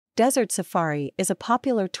Desert safari is a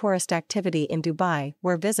popular tourist activity in Dubai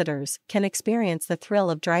where visitors can experience the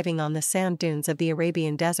thrill of driving on the sand dunes of the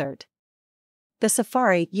Arabian Desert. The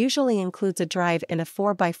safari usually includes a drive in a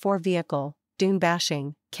 4x4 vehicle, dune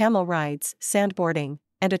bashing, camel rides, sandboarding,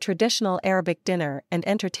 and a traditional Arabic dinner and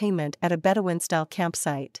entertainment at a Bedouin-style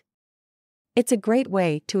campsite. It's a great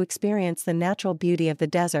way to experience the natural beauty of the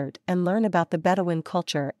desert and learn about the Bedouin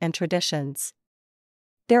culture and traditions.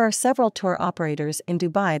 There are several tour operators in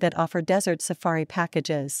Dubai that offer desert safari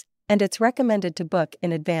packages, and it's recommended to book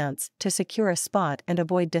in advance to secure a spot and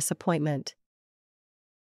avoid disappointment.